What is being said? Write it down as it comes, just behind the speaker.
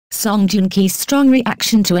Joong Ki's strong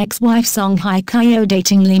reaction to ex-wife Song Hye Kyo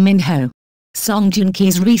dating Lee Min-ho. Joong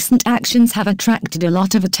Ki's recent actions have attracted a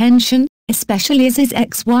lot of attention, especially as his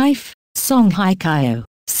ex-wife, Song Hye Kyo,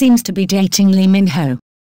 seems to be dating Lee Min-ho.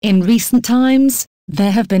 In recent times,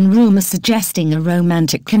 there have been rumors suggesting a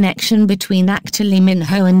romantic connection between actor Lee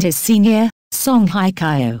Min-ho and his senior, Song Hye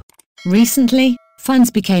Kyo. Recently,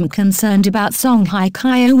 fans became concerned about Song Hye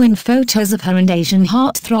Kyo when photos of her and Asian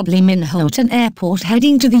heartthrob Lee Min-ho at an airport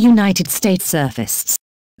heading to the United States surfaced.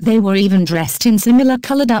 They were even dressed in similar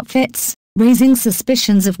colored outfits, raising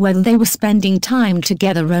suspicions of whether they were spending time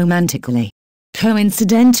together romantically.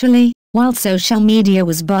 Coincidentally, while social media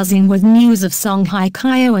was buzzing with news of Song Hye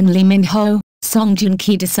Kyo and Lee Min-ho, Joong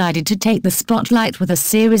Ki decided to take the spotlight with a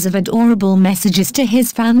series of adorable messages to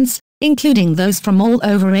his fans, including those from all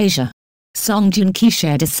over Asia. Joong Ki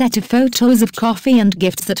shared a set of photos of coffee and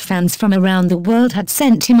gifts that fans from around the world had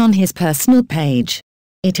sent him on his personal page.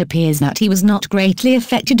 It appears that he was not greatly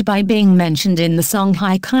affected by being mentioned in the Song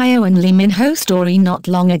Hye Kyo and Lee Min-ho story not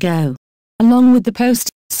long ago. Along with the post,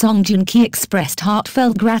 Joong Ki expressed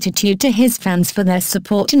heartfelt gratitude to his fans for their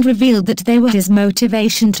support and revealed that they were his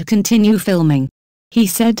motivation to continue filming. He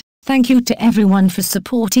said, "Thank you to everyone for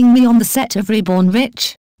supporting me on the set of Reborn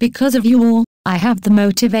Rich. Because of you all, I have the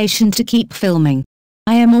motivation to keep filming.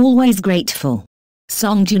 I am always grateful."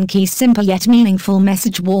 Joong Ki's simple yet meaningful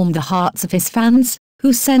message warmed the hearts of his fans,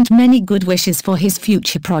 who sent many good wishes for his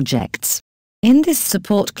future projects. In this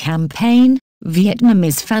support campaign,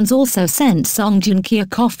 Vietnamese fans also sent Joong Ki a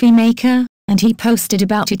coffee maker, and he posted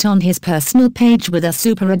about it on his personal page with a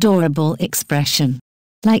super adorable expression.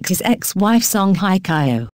 Like his ex-wife Song Hye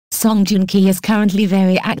Kyo, Joong Ki is currently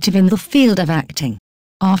very active in the field of acting.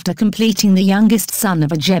 After completing The Youngest Son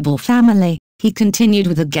of a Jebel Family, he continued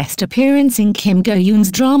with a guest appearance in Kim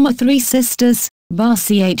Go-eun's drama Three Sisters, Bar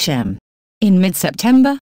CHM. In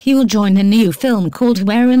mid-September, he will join a new film called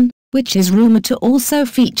Hwaerin, which is rumored to also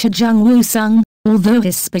feature Jung Woo-sung, although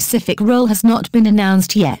his specific role has not been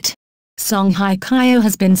announced yet. Song Hye Kyo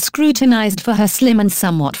has been scrutinized for her slim and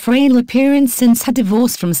somewhat frail appearance since her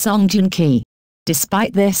divorce from Joong Ki.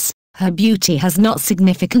 Despite this, her beauty has not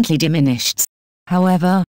significantly diminished.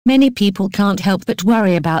 However, many people can't help but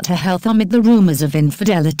worry about her health amid the rumors of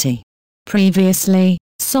infidelity. Previously,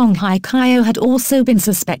 Song Hye Kyo had also been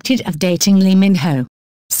suspected of dating Lee Min-ho.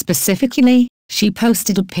 Specifically, she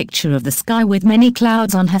posted a picture of the sky with many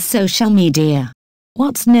clouds on her social media.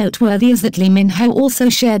 What's noteworthy is that Lee Min-ho also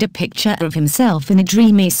shared a picture of himself in a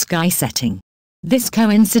dreamy sky setting. This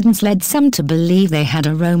coincidence led some to believe they had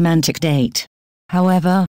a romantic date.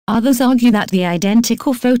 However, others argue that the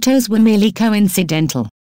identical photos were merely coincidental.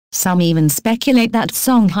 Some even speculate that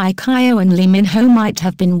Song Hye Kyo and Lee Min-ho might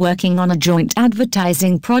have been working on a joint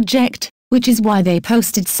advertising project, which is why they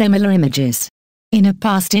posted similar images. In a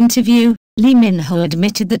past interview, Lee Min-ho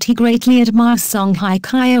admitted that he greatly admires Song Hye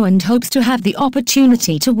Kyo and hopes to have the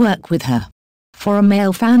opportunity to work with her. For a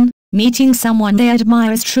male fan, meeting someone they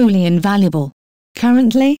admire is truly invaluable.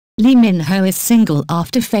 Currently, Lee Min-ho is single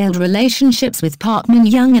after failed relationships with Park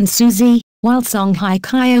Min-young and Suzy, while Song Hye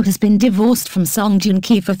Kyo has been divorced from Joong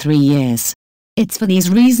Ki for 3 years. It's for these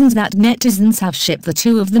reasons that netizens have shipped the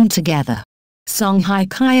two of them together. Song Hye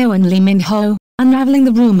Kyo and Lee Min-ho, unraveling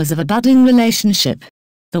the rumors of a budding relationship.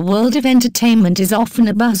 The world of entertainment is often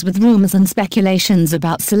abuzz with rumors and speculations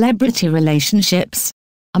about celebrity relationships.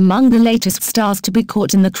 Among the latest stars to be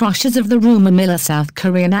caught in the crushes of the rumor mill are South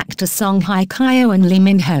Korean actor Song Hye Kyo and Lee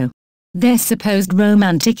Min-ho. Their supposed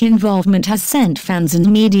romantic involvement has sent fans and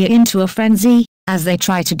media into a frenzy, as they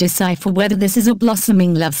try to decipher whether this is a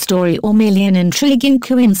blossoming love story or merely an intriguing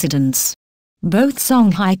coincidence. Both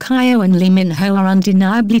Song Hye Kyo and Lee Min-ho are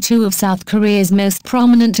undeniably two of South Korea's most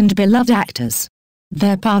prominent and beloved actors.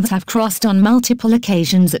 Their paths have crossed on multiple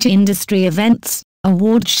occasions at industry events,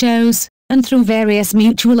 award shows, and through various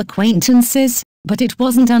mutual acquaintances, but it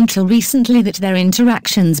wasn't until recently that their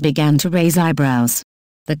interactions began to raise eyebrows.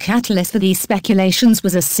 The catalyst for these speculations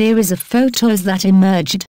was a series of photos that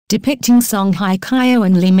emerged, depicting Song Hye Kyo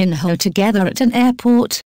and Lee Min-ho together at an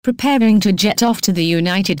airport, preparing to jet off to the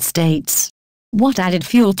United States. What added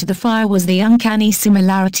fuel to the fire was the uncanny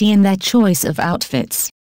similarity in their choice of outfits.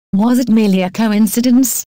 Was it merely a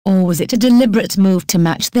coincidence, or was it a deliberate move to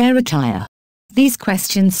match their attire? These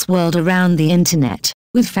questions swirled around the internet,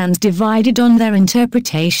 with fans divided on their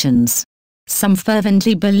interpretations. Some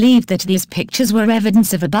fervently believed that these pictures were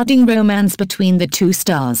evidence of a budding romance between the two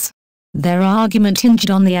stars. Their argument hinged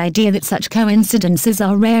on the idea that such coincidences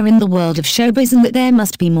are rare in the world of showbiz and that there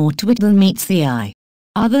must be more to it than meets the eye.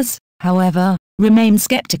 Others, however, remain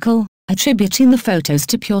skeptical, attributing the photos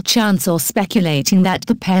to pure chance or speculating that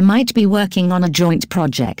the pair might be working on a joint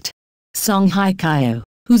project. Song Hye Kyo,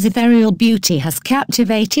 whose ethereal beauty has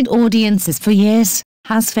captivated audiences for years,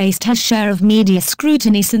 has faced her share of media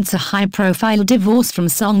scrutiny since a high-profile divorce from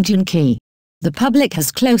Joong Ki. The public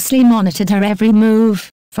has closely monitored her every move,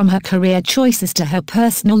 from her career choices to her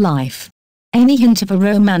personal life. Any hint of a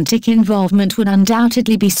romantic involvement would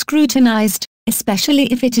undoubtedly be scrutinized, especially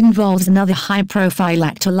if it involves another high-profile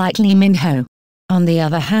actor like Lee Min-ho. On the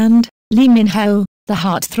other hand, Lee Min-ho, the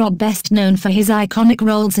heartthrob best known for his iconic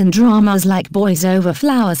roles in dramas like Boys Over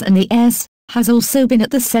Flowers and The Heirs, has also been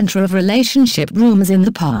at the center of relationship rumors in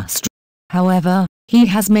the past. However, he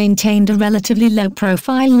has maintained a relatively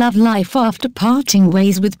low-profile love life after parting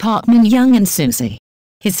ways with Park Min-young and Susie.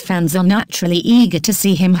 His fans are naturally eager to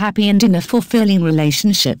see him happy and in a fulfilling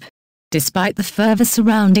relationship. Despite the fervor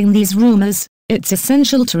surrounding these rumors, it's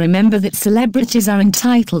essential to remember that celebrities are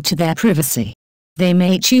entitled to their privacy. They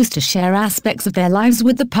may choose to share aspects of their lives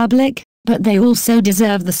with the public, but they also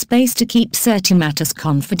deserve the space to keep certain matters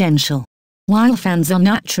confidential. While fans are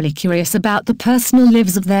naturally curious about the personal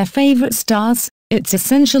lives of their favorite stars, it's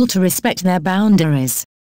essential to respect their boundaries.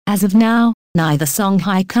 As of now, neither Song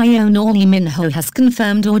Hye Kyo nor Lee Min-ho has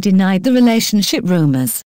confirmed or denied the relationship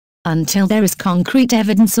rumors. Until there is concrete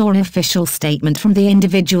evidence or official statement from the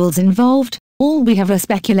individuals involved, all we have are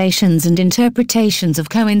speculations and interpretations of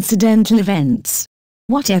coincidental events.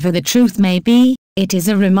 Whatever the truth may be, it is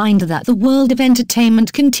a reminder that the world of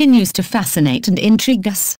entertainment continues to fascinate and intrigue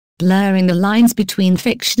us, blurring the lines between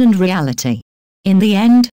fiction and reality. In the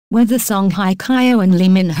end, whether Song Hye Kyo and Lee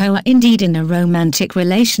Min-ho are indeed in a romantic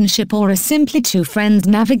relationship or are simply two friends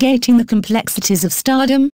navigating the complexities of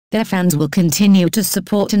stardom, their fans will continue to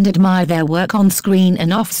support and admire their work on screen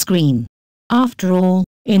and off-screen. After all,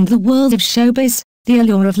 in the world of showbiz, the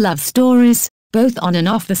allure of love stories, both on and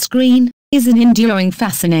off the screen, is an enduring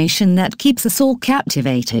fascination that keeps us all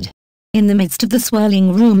captivated. In the midst of the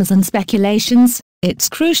swirling rumors and speculations, it's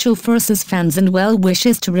crucial for us as fans and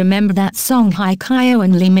well-wishers to remember that Song Hye Kyo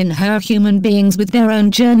and Lee Min-ho are human beings with their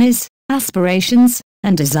own journeys, aspirations,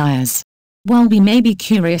 and desires. While we may be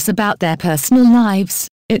curious about their personal lives,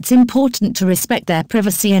 it's important to respect their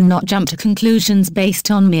privacy and not jump to conclusions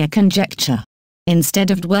based on mere conjecture.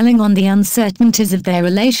 Instead of dwelling on the uncertainties of their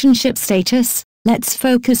relationship status, let's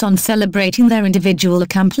focus on celebrating their individual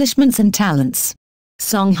accomplishments and talents.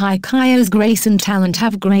 Song Hye Kyo's grace and talent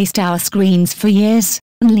have graced our screens for years,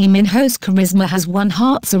 and Lee Min-ho's charisma has won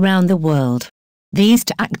hearts around the world. These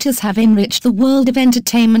two actors have enriched the world of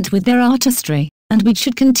entertainment with their artistry, and we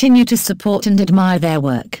should continue to support and admire their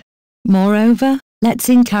work. Moreover, let's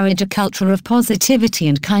encourage a culture of positivity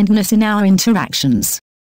and kindness in our interactions.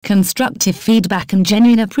 Constructive feedback and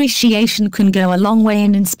genuine appreciation can go a long way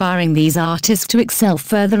in inspiring these artists to excel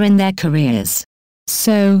further in their careers.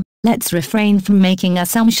 So, let's refrain from making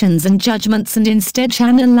assumptions and judgments and instead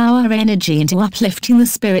channel our energy into uplifting the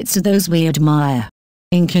spirits of those we admire.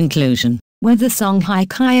 In conclusion, whether Song Hye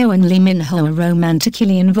Kyo and Lee Min-ho are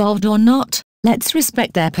romantically involved or not, let's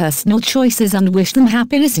respect their personal choices and wish them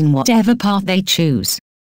happiness in whatever path they choose.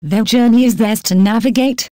 Their journey is theirs to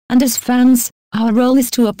navigate, and as fans, our role is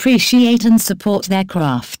to appreciate and support their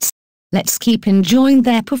crafts. Let's keep enjoying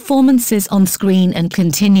their performances on screen and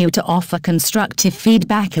continue to offer constructive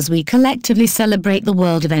feedback as we collectively celebrate the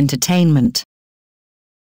world of entertainment.